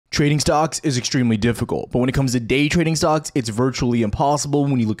trading stocks is extremely difficult, but when it comes to day trading stocks, it's virtually impossible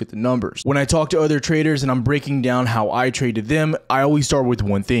when you look at the numbers. When I talk to other traders and I'm breaking down how I traded them, I always start with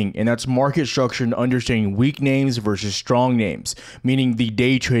one thing, and that's market structure and understanding weak names versus strong names, meaning the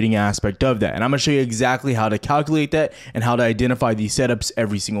day trading aspect of that. And I'm going to show you exactly how to calculate that and how to identify these setups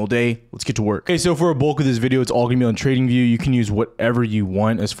every single day. Let's get to work. Okay, so for a bulk of this video, it's all going to be on TradingView. You can use whatever you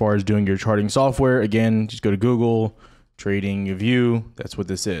want as far as doing your charting software. Again, just go to Google, TradingView, that's what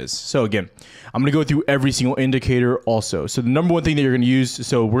this is. So again, I'm going to go through every single indicator also. So the number one thing that you're going to use,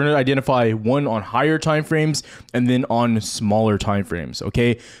 so we're going to identify one on higher time frames and then on smaller time frames.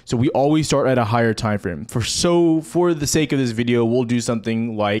 Okay, so we always start at a higher time frame. For the sake of this video, we'll do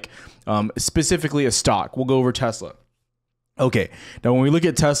something like specifically a stock. We'll go over Tesla. Okay, now when we look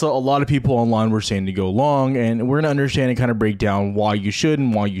at Tesla, a lot of people online were saying to go long, and we're going to understand and kind of break down why you should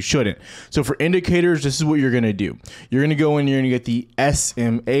and why you shouldn't. So for indicators, this is what you're going to do. You're going to go in, you're going to get the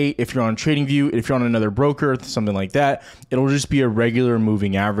SMA. If you're on TradingView, if you're on another broker, something like that, it'll just be a regular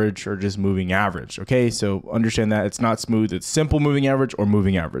moving average or just moving average. Okay, so understand that it's not smooth, it's simple moving average or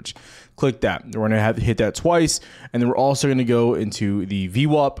moving average. Click that. We're going to have to hit that twice, and then we're also going to go into the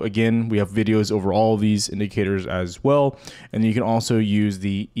VWAP. Again, we have videos over all of these indicators as well, and you can also use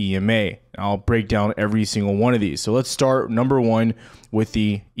the EMA. I'll break down every single one of these. So let's start number one with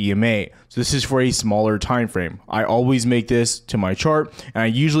the EMA. So this is for a smaller time frame. I always make this to my chart, and I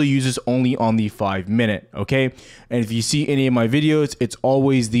usually use this only on the 5 minute. Okay, and if you see any of my videos, it's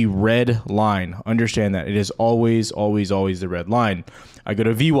always the red line. Understand that it is always the red line. I go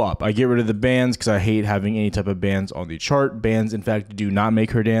to VWAP. I get rid of the bands because I hate having any type of bands on the chart. Bands, in fact, do not make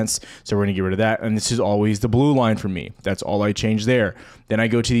her dance, so we're going to get rid of that. And this is always the blue line for me. That's all I change there. Then I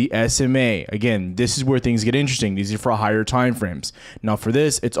go to the SMA. Again, this is where things get interesting. These are for higher time frames. Now for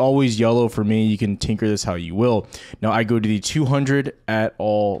this, it's always yellow for me. You can tinker this how you will. Now I go to the 200 at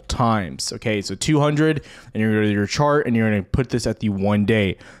all times. Okay, so 200, and you're going to go to your chart, and you're going to put this at the 1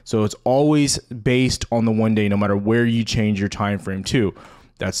 day. So it's always based on the 1 day, no matter where you change your time frame to.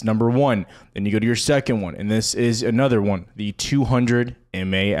 That's number one. Then you go to your second one, and this is another one, the 200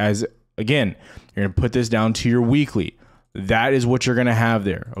 MA. As again, you're going to put this down to your weekly. That is what you're going to have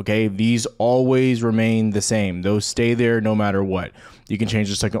there. Okay, these always remain the same. Those stay there no matter what. You can change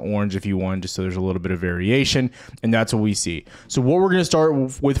the second orange if you want, just so there's a little bit of variation, and that's what we see. So what we're going to start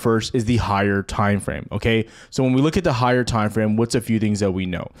with first is the higher time frame. Okay, so when we look at the higher time frame, what's a few things that we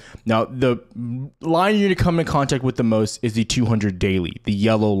know? Now the line you're going to come in contact with the most is the 200 daily, the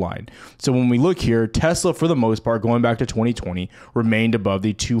yellow line. So when we look here, Tesla for the most part, going back to 2020, remained above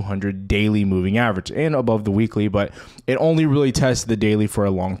the 200 daily moving average and above the weekly, but it only really tested the daily for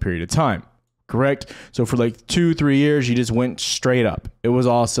a long period of time. Correct? So for like 2-3 years, you just went straight up. It was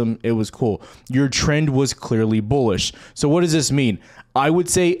awesome. It was cool. Your trend was clearly bullish. So what does this mean? I would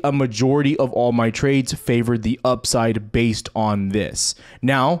say a majority of all my trades favored the upside based on this.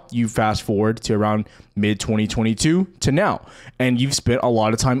 Now, you fast forward to around mid-2022 to now, and you've spent a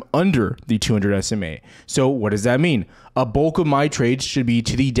lot of time under the 200 SMA. So what does that mean? A bulk of my trades should be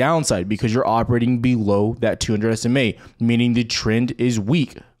to the downside because you're operating below that 200 SMA, meaning the trend is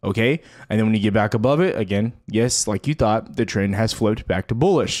weak. Okay, and then when you get back above it, again, yes, like you thought, the trend has flipped back to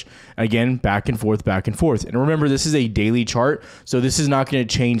bullish. Again, back and forth, back and forth. And remember, this is a daily chart, so this is not going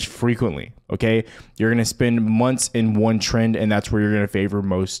to change frequently. Okay, you're going to spend months in one trend, and that's where you're going to favor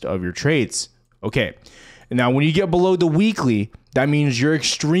most of your trades. Okay, and now when you get below the weekly, that means you're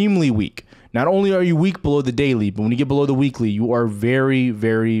extremely weak. Not only are you weak below the daily, but when you get below the weekly, you are very,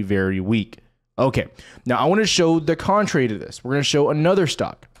 very, very weak. Okay, now I want to show the contrary to this. We're going to show another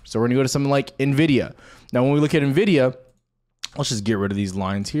stock. So we're going to go to something like NVIDIA. Now, when we look at NVIDIA, let's just get rid of these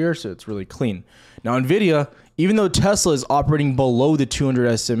lines here so it's really clean. Now, NVIDIA, even though Tesla is operating below the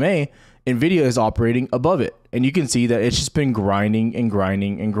 200 SMA, NVIDIA is operating above it. And you can see that it's just been grinding and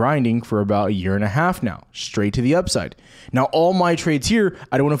grinding and grinding for about 1.5 years now, straight to the upside. Now, all my trades here,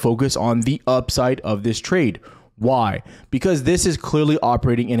 I don't want to focus on the upside of this trade. Why? Because this is clearly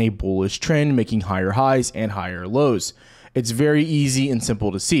operating in a bullish trend, making higher highs and higher lows. It's very easy and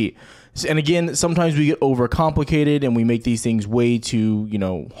simple to see. And again, sometimes we get overcomplicated and we make these things way too,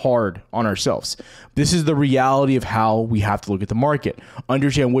 hard on ourselves. This is the reality of how we have to look at the market.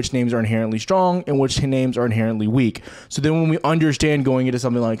 Understand which names are inherently strong and which names are inherently weak. So then when we understand going into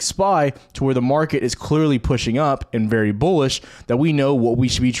something like SPY to where the market is clearly pushing up and very bullish, that we know what we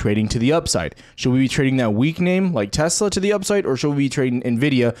should be trading to the upside. Should we be trading that weak name like Tesla to the upside, or should we be trading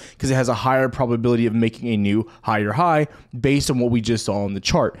NVIDIA because it has a higher probability of making a new higher high based on what we just saw on the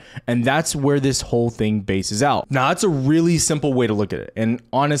chart? And And that's where this whole thing bases out. Now, that's a really simple way to look at it. And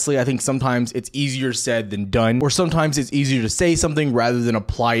honestly, I think sometimes it's easier said than done, or sometimes it's easier to say something rather than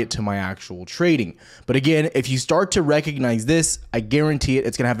apply it to my actual trading. But again, if you start to recognize this, I guarantee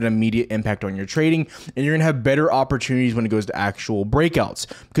it's going to have an immediate impact on your trading, and you're going to have better opportunities when it goes to actual breakouts.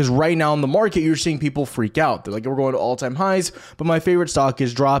 Because right now in the market, you're seeing people freak out. They're like, we're going to all-time highs, but my favorite stock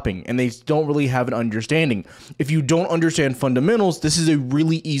is dropping, and they don't really have an understanding. If you don't understand fundamentals, this is a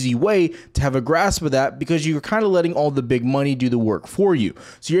really easy way to have a grasp of that, because you're kind of letting all the big money do the work for you.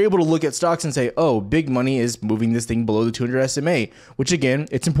 So you're able to look at stocks and say, oh, big money is moving this thing below the 200 SMA, which again,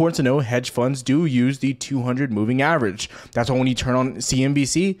 it's important to know hedge funds do use the 200 moving average. That's why when you turn on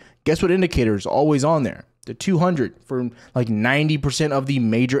CNBC, guess what indicator is always on there? The 200 for like 90% of the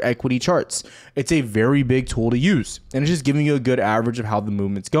major equity charts. It's a very big tool to use, and it's just giving you a good average of how the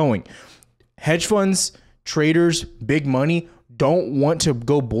movement's going. Hedge funds, traders, big money don't want to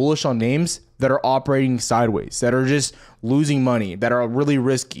go bullish on names that are operating sideways, that are just losing money, that are really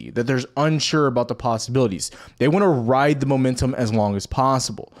risky, that there's unsure about the possibilities. They want to ride the momentum as long as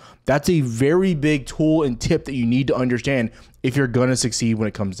possible. That's a very big tool and tip that you need to understand if you're going to succeed when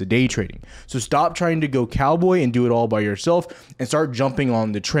it comes to day trading. So stop trying to go cowboy and do it all by yourself and start jumping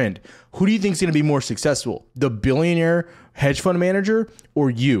on the trend. Who do you think is going to be more successful? The billionaire hedge fund manager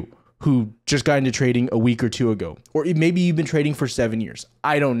or you, who just got into trading a week or two ago? Or maybe you've been trading for 7 years.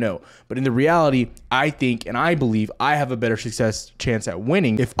 I don't know. But in the reality, I think and I believe I have a better success chance at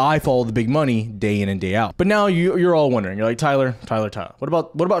winning if I follow the big money day in and day out. But now you're all wondering, you're like, Tyler, what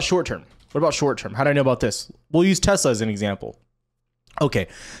about short term? What about short term? How do I know about this? We'll use Tesla as an example. Okay,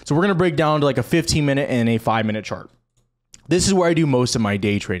 so we're going to break down to like a 15-minute and a 5-minute chart. This is where I do most of my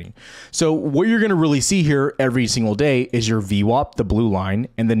day trading. So what you're going to really see here every single day is your VWAP, the blue line,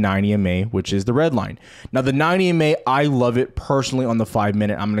 and the 90 MA, which is the red line. Now the 90 MA, I love it personally on the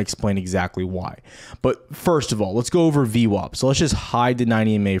 5-minute. I'm going to explain exactly why. But first of all, let's go over VWAP. So let's just hide the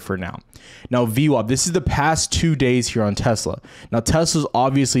 90 MA for now. Now VWAP, this is the past 2 days here on Tesla. Now Tesla's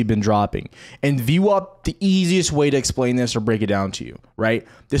obviously been dropping. And VWAP, the easiest way to explain this or break it down to you, right?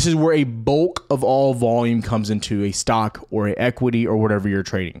 This is where a bulk of all volume comes into a stock or an equity or whatever you're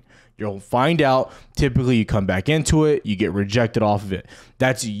trading. You'll find out, typically you come back into it, you get rejected off of it.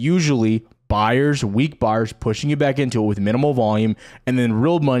 That's usually buyers, weak buyers pushing you back into it with minimal volume, and then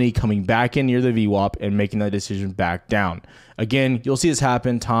real money coming back in near the VWAP and making that decision back down. Again, you'll see this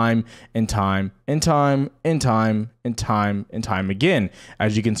happen time and time and time and time and time and time again,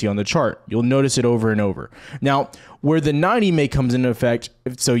 as you can see on the chart. You'll notice it over and over. Now, where the 90 MA comes into effect,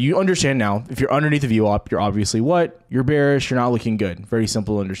 so you understand now, if you're underneath the VWAP, you're obviously what? You're bearish, you're not looking good. Very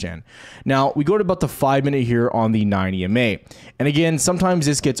simple to understand. Now, we go to about the 5-minute here on the 90 MA. And again, sometimes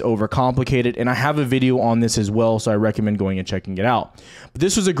this gets overcomplicated, and I have a video on this as well, so I recommend going and checking it out. But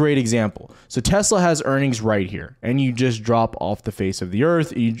this was a great example. So Tesla has earnings right here, and you just drop off the face of the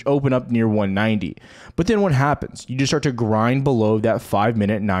earth, you open up near 190. But then what happens? You just start to grind below that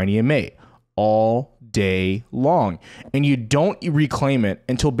 5-minute 90 MA all day long, and you don't reclaim it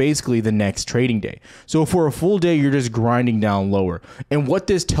until basically the next trading day. So for a full day, you're just grinding down lower. And what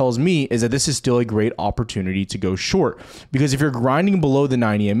this tells me is that this is still a great opportunity to go short, because if you're grinding below the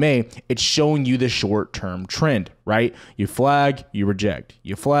 90 MA, it's showing you the short-term trend, right? You flag, you reject,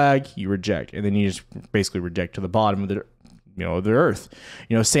 you flag, you reject, and then you just basically reject to the bottom of the earth.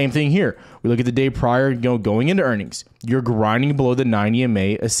 Same thing here. We look at the day prior, going into earnings. You're grinding below the 90 MA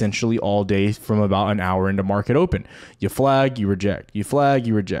essentially all day from about an hour into market open. You flag, you reject, you flag,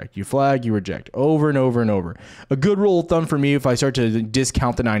 you reject, you flag, you reject, over and over and over. A good rule of thumb for me, if I start to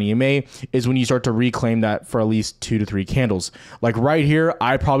discount the 90 MA, is when you start to reclaim that for at least 2 to 3 candles. Like right here,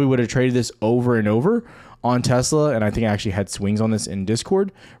 I probably would have traded this over and over on Tesla, and I think I actually had swings on this in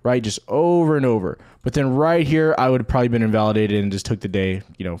Discord, right? Just over and over. But then right here, I would have probably been invalidated and just took the day,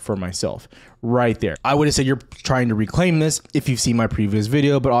 for myself. Right there. I would have said you're trying to reclaim this if you've seen my previous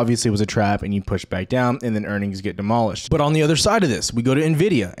video, but obviously it was a trap and you push back down and then earnings get demolished. But on the other side of this, we go to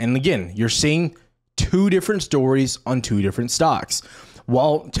Nvidia. And again, you're seeing 2 different stories on 2 different stocks.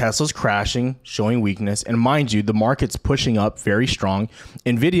 While Tesla's crashing, showing weakness, and mind you, the market's pushing up very strong,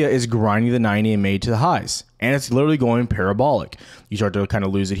 Nvidia is grinding the 90 MA to the highs, and it's literally going parabolic. You start to kind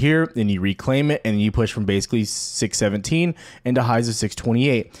of lose it here, then you reclaim it, and then you push from basically 617 into highs of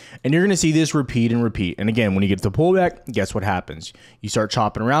 628. And you're going to see this repeat and repeat. And again, when you get to the pullback, guess what happens? You start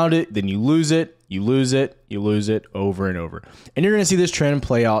chopping around it, then you lose it, you lose it, you lose it over and over. And you're going to see this trend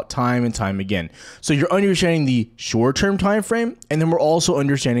play out time and time again. So you're understanding the short-term time frame, and then we're also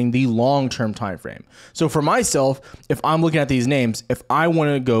understanding the long-term time frame. So for myself, if I'm looking at these names, if I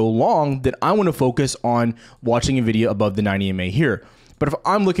want to go long, then I want to focus on watching a video above the 90 MA here. But if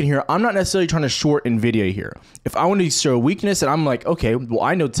I'm looking here, I'm not necessarily trying to short Nvidia here. If I want to show weakness and I'm like, okay, well,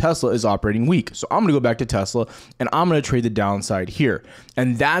 I know Tesla is operating weak, so I'm going to go back to Tesla and I'm going to trade the downside here.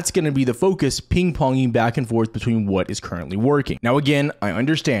 And that's going to be the focus, ping-ponging back and forth between what is currently working. Now, again, I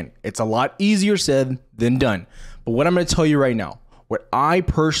understand it's a lot easier said than done. But what I'm going to tell you right now, what I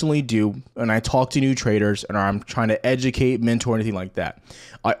personally do when I talk to new traders and I'm trying to educate, mentor, anything like that,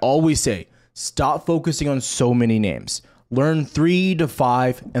 I always say, stop focusing on so many names. Learn 3 to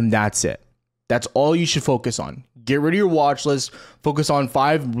 5 and that's it. That's all you should focus on. Get rid of your watch list, focus on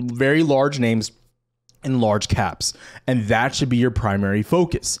 5 very large names and large caps. And that should be your primary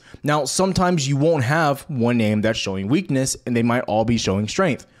focus. Now, sometimes you won't have one name that's showing weakness and they might all be showing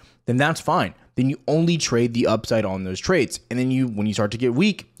strength. Then that's fine. Then you only trade the upside on those trades. And then when you start to get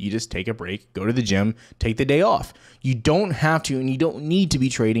weak, you just take a break, go to the gym, take the day off. You don't have to, and you don't need to be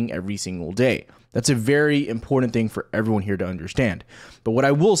trading every single day. That's a very important thing for everyone here to understand. But what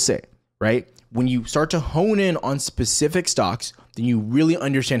I will say, right, when you start to hone in on specific stocks, then you really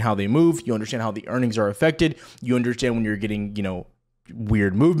understand how they move. You understand how the earnings are affected. You understand when you're getting,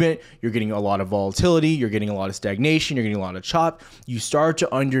 weird movement, you're getting a lot of volatility, you're getting a lot of stagnation, you're getting a lot of chop. You start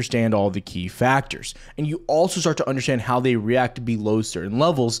to understand all the key factors. And you also start to understand how they react below certain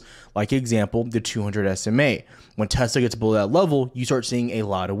levels, like example, the 200 SMA. When Tesla gets below that level, you start seeing a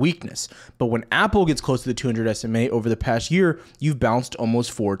lot of weakness. But when Apple gets close to the 200 SMA over the past year, you've bounced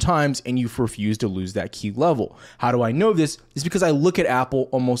almost 4 times and you've refused to lose that key level. How do I know this? It's because I look at Apple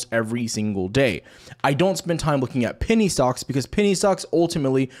almost every single day. I don't spend time looking at penny stocks because penny stocks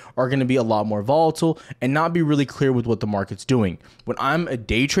ultimately are going to be a lot more volatile and not be really clear with what the market's doing. When I'm a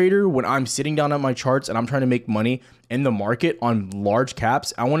day trader, when I'm sitting down on my charts and I'm trying to make money in the market on large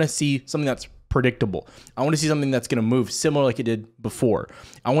caps, I want to see something that's predictable. I want to see something that's going to move similar like it did before.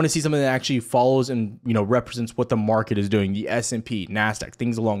 I want to see something that actually follows and represents what the market is doing, the S&P, NASDAQ,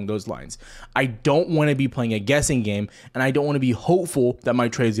 things along those lines. I don't want to be playing a guessing game, and I don't want to be hopeful that my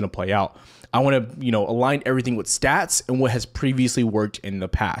trade is going to play out. I want to, align everything with stats and what has previously worked in the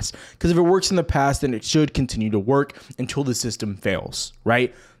past. Because if it works in the past, then it should continue to work until the system fails,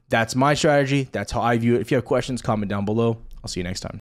 right? That's my strategy. That's how I view it. If you have questions, comment down below. I'll see you next time.